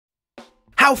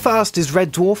How fast is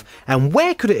Red Dwarf, and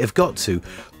where could it have got to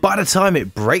by the time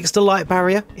it breaks the light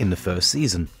barrier in the first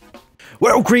season?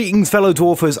 Well, greetings fellow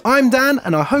dwarfers, I'm Dan,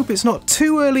 and I hope it's not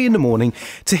too early in the morning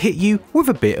to hit you with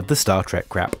a bit of the Star Trek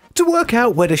crap. To work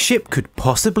out where the ship could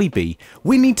possibly be,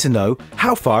 we need to know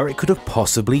how far it could have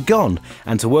possibly gone,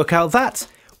 and to work out that,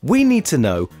 we need to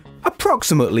know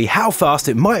approximately how fast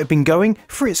it might have been going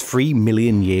for its 3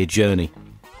 million year journey.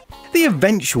 The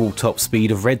eventual top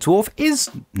speed of Red Dwarf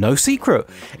is no secret.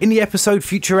 In the episode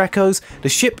Future Echoes, the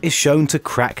ship is shown to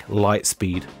crack light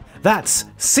speed. That's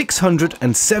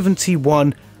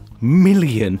 671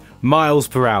 million miles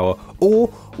per hour, or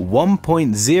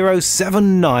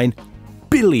 1.079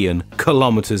 billion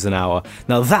kilometers an hour.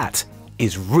 Now that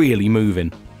is really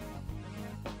moving.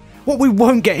 What we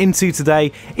won't get into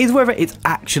today is whether it's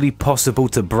actually possible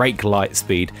to break light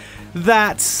speed.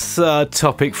 That's a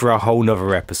topic for a whole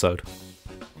nother episode.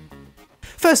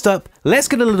 First up, let's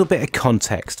get a little bit of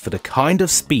context for the kind of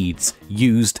speeds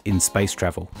used in space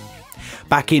travel.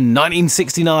 Back in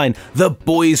 1969, the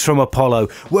boys from Apollo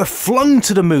were flung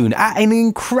to the moon at an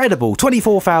incredible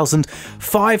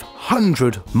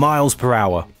 24,500 miles per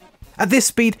hour. At this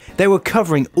speed, they were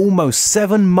covering almost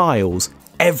 7 miles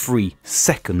every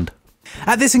second.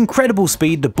 At this incredible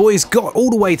speed, the boys got all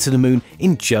the way to the moon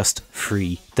in just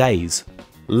 3 days.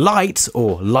 Light,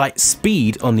 or light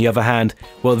speed on the other hand,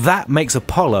 well, that makes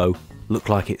Apollo look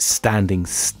like it's standing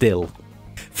still.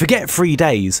 Forget 3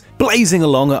 days, blazing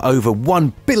along at over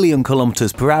 1 billion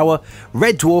kilometers per hour,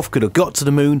 Red Dwarf could have got to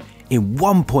the moon in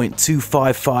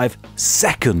 1.255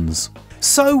 seconds.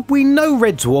 So we know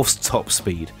Red Dwarf's top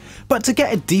speed, but to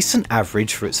get a decent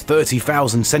average for its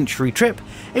 30,000 century trip,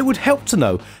 it would help to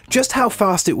know just how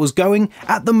fast it was going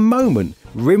at the moment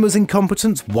Rimmer's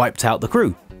incompetence wiped out the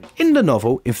crew. In the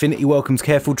novel Infinity Welcomes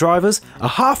Careful Drivers, a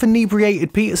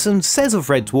half-inebriated Peterson says of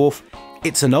Red Dwarf,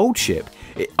 "It's an old ship,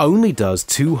 it only does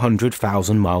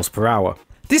 200,000 miles per hour.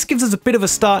 This gives us a bit of a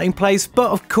starting place,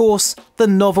 but of course, the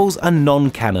novels are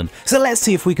non-canon, so let's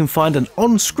see if we can find an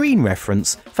on-screen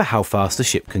reference for how fast a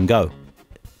ship can go.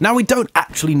 Now, we don't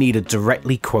actually need a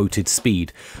directly quoted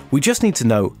speed, we just need to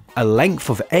know a length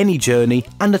of any journey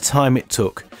and the time it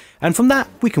took, and from that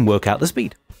we can work out the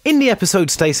speed. In the episode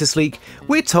Stasis Leak,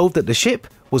 we're told that the ship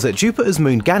was at Jupiter's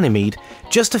moon Ganymede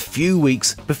just a few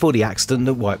weeks before the accident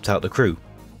that wiped out the crew.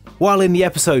 While in the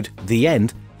episode The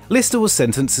End, Lister was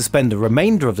sentenced to spend the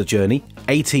remainder of the journey,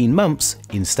 18 months,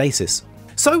 in stasis.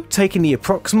 So, taking the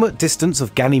approximate distance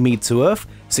of Ganymede to Earth,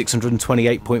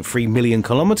 628.3 million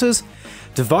kilometers,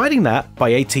 dividing that by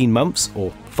 18 months,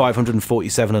 or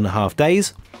 547.5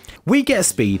 days, we get a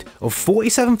speed of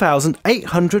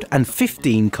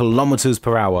 47,815 kilometers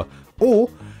per hour, or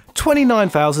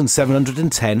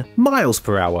 29,710 miles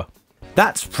per hour.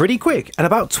 That's pretty quick, and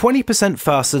about 20%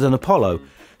 faster than Apollo,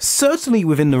 certainly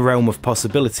within the realm of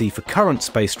possibility for current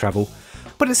space travel,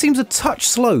 but it seems a touch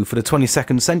slow for the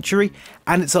 22nd century,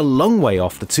 and it's a long way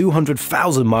off the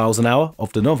 200,000 miles an hour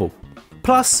of the novel.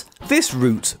 Plus, this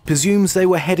route presumes they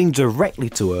were heading directly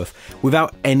to Earth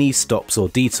without any stops or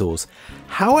detours.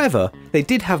 However, they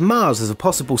did have Mars as a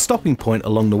possible stopping point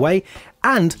along the way,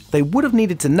 and they would have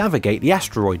needed to navigate the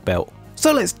asteroid belt.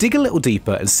 So let's dig a little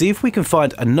deeper and see if we can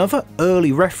find another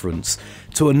early reference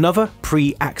to another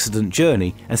pre-accident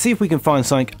journey, and see if we can find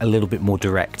something a little bit more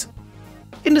direct.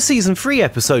 In the season 3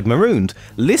 episode Marooned,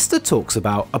 Lister talks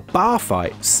about a bar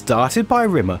fight started by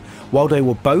Rimmer while they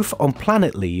were both on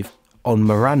planet leave on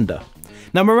Miranda.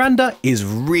 Now Miranda is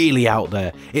really out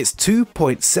there, it's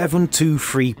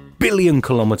 2.723 billion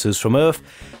kilometers from Earth,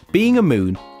 being a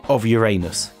moon of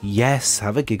Uranus. Yes,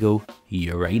 have a giggle,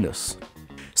 Uranus.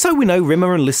 So we know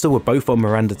Rimmer and Lister were both on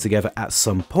Miranda together at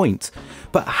some point,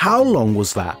 but how long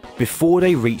was that before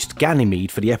they reached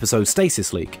Ganymede for the episode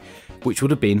Stasis Leak, which would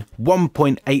have been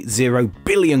 1.80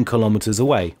 billion kilometers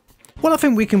away? Well, I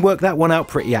think we can work that one out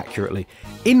pretty accurately.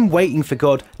 In Waiting for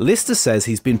God, Lister says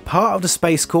he's been part of the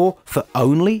Space Corps for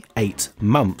only 8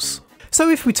 months. So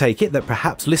if we take it that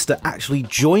perhaps Lister actually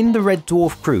joined the Red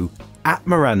Dwarf crew at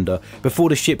Miranda before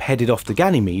the ship headed off to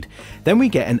Ganymede, then we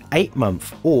get an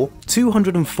 8-month or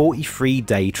 243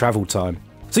 day travel time.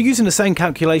 So using the same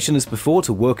calculation as before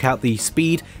to work out the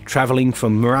speed travelling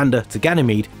from Miranda to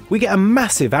Ganymede, we get a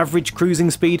massive average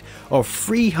cruising speed of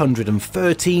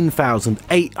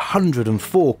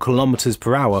 313,804 kilometers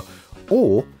per hour,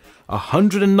 or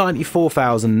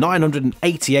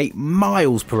 194,988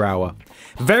 miles per hour.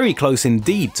 Very close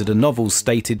indeed to the novel's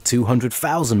stated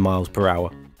 200,000 miles per hour.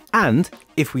 And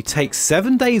if we take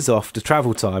 7 days off the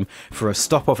travel time for a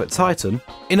stop off at Titan,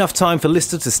 enough time for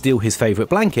Lister to steal his favourite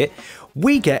blanket,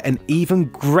 we get an even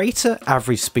greater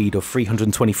average speed of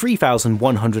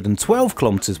 323,112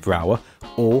 km/h,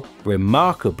 or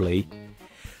remarkably,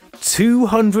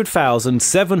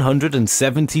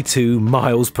 200,772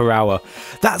 miles per hour.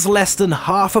 That's less than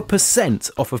 0.5%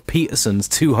 off of Peterson's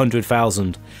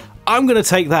 200,000. I'm going to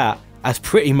take that as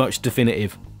pretty much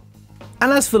definitive.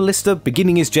 And as for Lister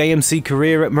beginning his JMC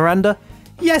career at Miranda,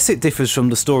 yes, it differs from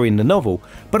the story in the novel,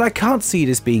 but I can't see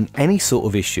this being any sort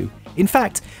of issue. In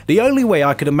fact, the only way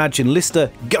I could imagine Lister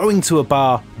going to a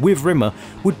bar with Rimmer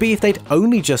would be if they'd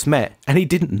only just met and he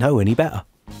didn't know any better.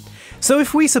 So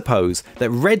if we suppose that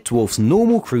Red Dwarf's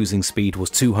normal cruising speed was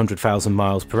 200,000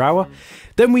 miles per hour,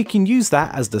 then we can use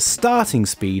that as the starting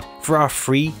speed for our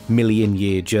 3 million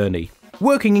year journey.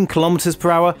 Working in kilometers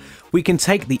per hour, we can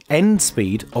take the end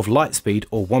speed of light speed,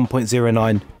 or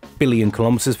 1.09 billion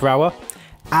kilometers per hour,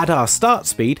 add our start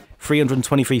speed,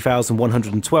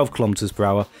 323,112 kilometers per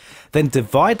hour, then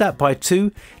divide that by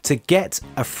 2 to get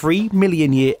a 3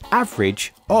 million year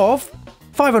average of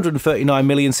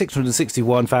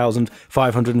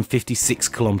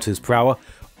 539,661,556 kilometers per hour,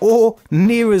 or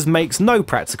near as makes no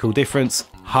practical difference,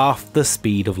 half the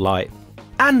speed of light.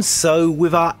 And so,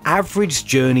 with our average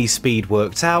journey speed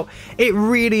worked out, it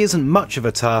really isn't much of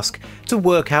a task to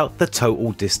work out the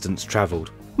total distance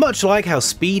travelled. Much like how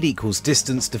speed equals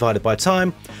distance divided by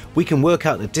time, we can work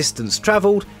out the distance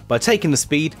travelled by taking the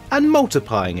speed and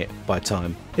multiplying it by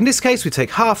time. In this case, we take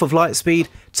half of light speed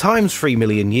times 3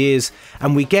 million years,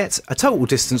 and we get a total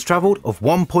distance travelled of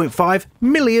 1.5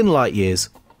 million light years.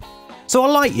 So a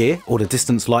light year, or the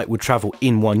distance light would travel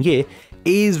in 1 year,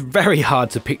 is very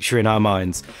hard to picture in our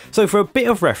minds. So for a bit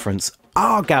of reference,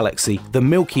 our galaxy, the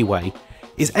Milky Way,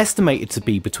 is estimated to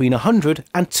be between 100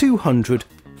 and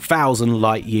 200,000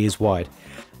 light years wide.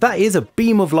 That is a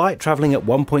beam of light travelling at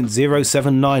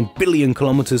 1.079 billion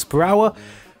kilometers per hour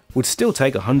would still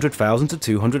take 100,000 to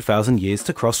 200,000 years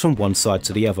to cross from one side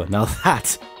to the other. Now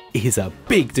that is a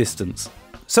big distance.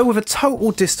 So with a total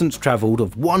distance travelled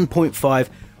of 1.5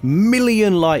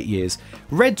 million light years,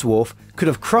 Red Dwarf could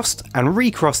have crossed and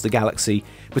recrossed the galaxy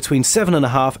between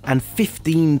 7.5 and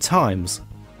 15 times.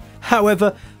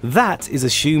 However, that is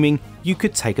assuming you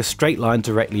could take a straight line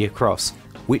directly across,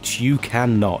 which you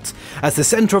cannot, as the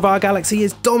centre of our galaxy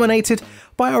is dominated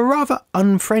by a rather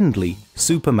unfriendly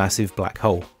supermassive black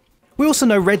hole. We also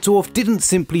know Red Dwarf didn't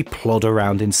simply plod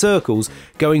around in circles,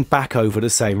 going back over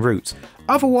the same route.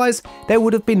 Otherwise, there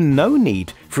would have been no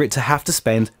need for it to have to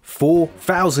spend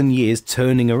 4,000 years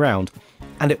turning around,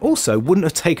 and it also wouldn't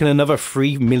have taken another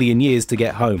 3 million years to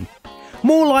get home.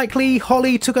 More likely,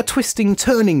 Holly took a twisting,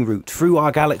 turning route through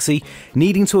our galaxy,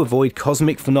 needing to avoid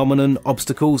cosmic phenomenon,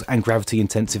 obstacles and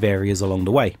gravity-intensive areas along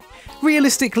the way.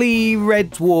 Realistically, Red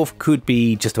Dwarf could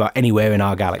be just about anywhere in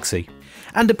our galaxy,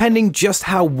 and depending just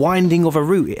how winding of a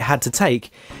route it had to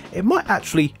take, it might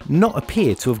actually not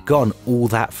appear to have gone all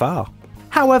that far.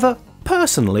 However,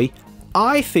 personally,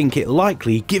 I think it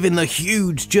likely, given the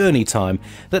huge journey time,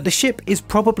 that the ship is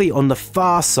probably on the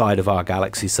far side of our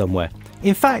galaxy somewhere.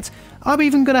 In fact, I'm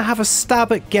even going to have a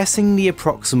stab at guessing the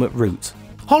approximate route.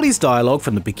 Holly's dialogue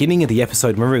from the beginning of the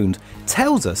episode Marooned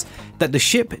tells us that the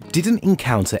ship didn't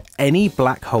encounter any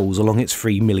black holes along its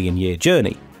 3 million year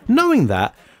journey. Knowing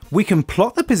that, we can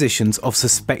plot the positions of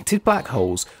suspected black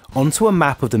holes onto a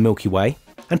map of the Milky Way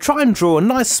and try and draw a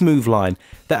nice smooth line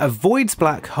that avoids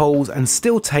black holes and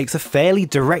still takes a fairly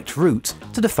direct route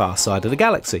to the far side of the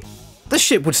galaxy. The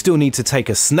ship would still need to take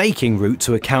a snaking route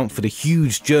to account for the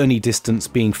huge journey distance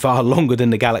being far longer than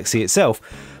the galaxy itself,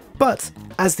 but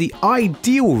as the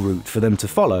ideal route for them to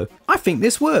follow, I think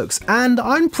this works, and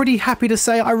I'm pretty happy to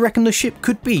say I reckon the ship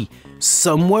could be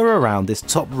somewhere around this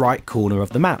top right corner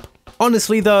of the map.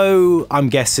 Honestly though, I'm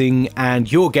guessing,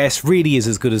 and your guess really is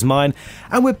as good as mine,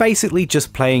 and we're basically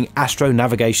just playing astro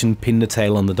navigation pin the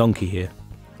tail on the donkey here.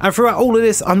 And throughout all of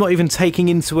this, I'm not even taking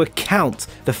into account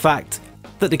the fact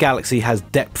that the galaxy has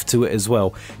depth to it as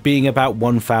well, being about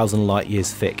 1,000 light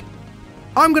years thick.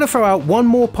 I'm going to throw out one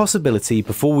more possibility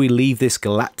before we leave this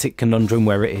galactic conundrum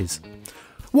where it is.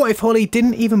 What if Holly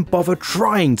didn't even bother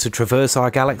trying to traverse our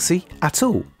galaxy at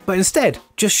all, but instead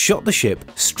just shot the ship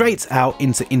straight out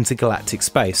into intergalactic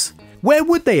space? Where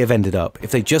would they have ended up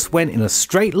if they just went in a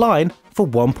straight line for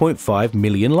 1.5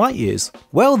 million light years?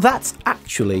 Well, that's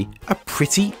actually a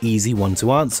pretty easy one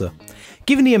to answer.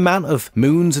 Given the amount of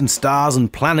moons and stars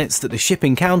and planets that the ship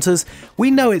encounters, we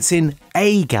know it's in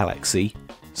a galaxy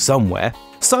somewhere,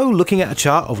 So looking at a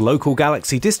chart of local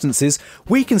galaxy distances,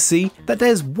 we can see that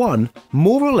there's one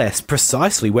more or less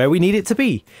precisely where we need it to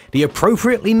be, the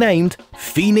appropriately named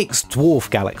Phoenix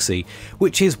Dwarf galaxy,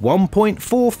 which is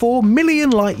 1.44 million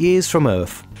light years from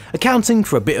Earth. Accounting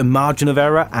for a bit of margin of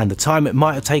error and the time it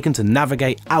might have taken to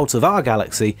navigate out of our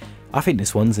galaxy, I think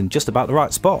this one's in just about the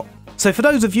right spot. So for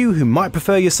those of you who might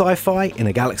prefer your sci-fi in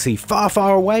a galaxy far,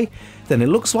 far away, then it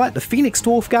looks like the Phoenix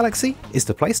Dwarf galaxy is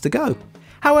the place to go.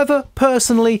 However,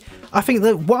 personally, I think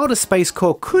that while the Space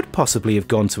Corps could possibly have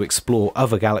gone to explore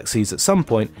other galaxies at some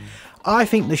point, I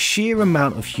think the sheer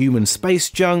amount of human space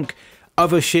junk,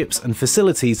 other ships and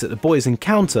facilities that the boys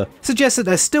encounter suggests that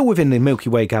they're still within the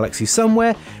Milky Way galaxy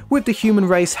somewhere, with the human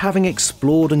race having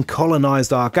explored and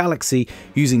colonised our galaxy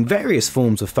using various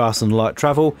forms of fast and light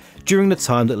travel during the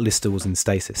time that Lister was in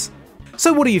stasis.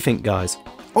 So what do you think, guys?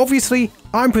 Obviously,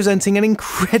 I'm presenting an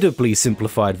incredibly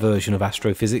simplified version of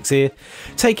astrophysics here,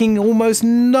 taking almost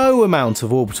no amount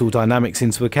of orbital dynamics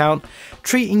into account,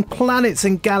 treating planets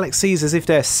and galaxies as if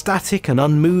they're static and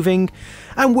unmoving,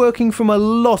 and working from a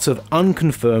lot of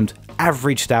unconfirmed,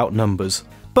 averaged out numbers.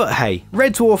 But hey,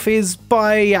 Red Dwarf is,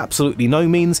 by absolutely no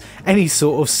means, any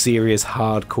sort of serious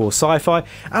hardcore sci-fi,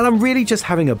 and I'm really just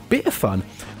having a bit of fun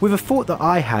with a thought that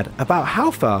I had about how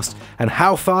fast and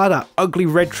how far that ugly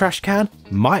red trash can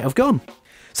might have gone.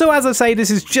 So as I say,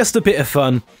 this is just a bit of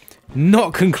fun,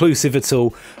 not conclusive at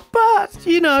all, but,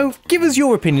 you know, give us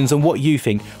your opinions on what you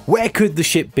think. Where could the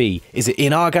ship be? Is it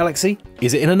in our galaxy?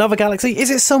 Is it in another galaxy? Is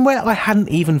it somewhere I hadn't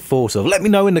even thought of? Let me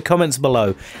know in the comments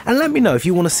below. And let me know if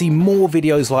you want to see more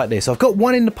videos like this. I've got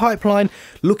one in the pipeline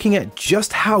looking at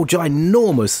just how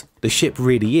ginormous the ship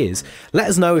really is. Let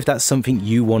us know if that's something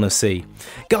you want to see.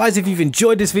 Guys, if you've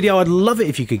enjoyed this video, I'd love it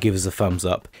if you could give us a thumbs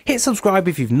up. Hit subscribe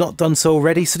if you've not done so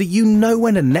already so that you know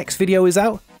when the next video is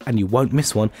out and you won't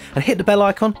miss one, and hit the bell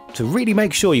icon to really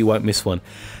make sure you won't miss one.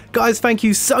 Guys, thank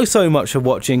you so much for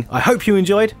watching. I hope you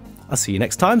enjoyed. I'll see you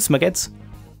next time, Smugheads.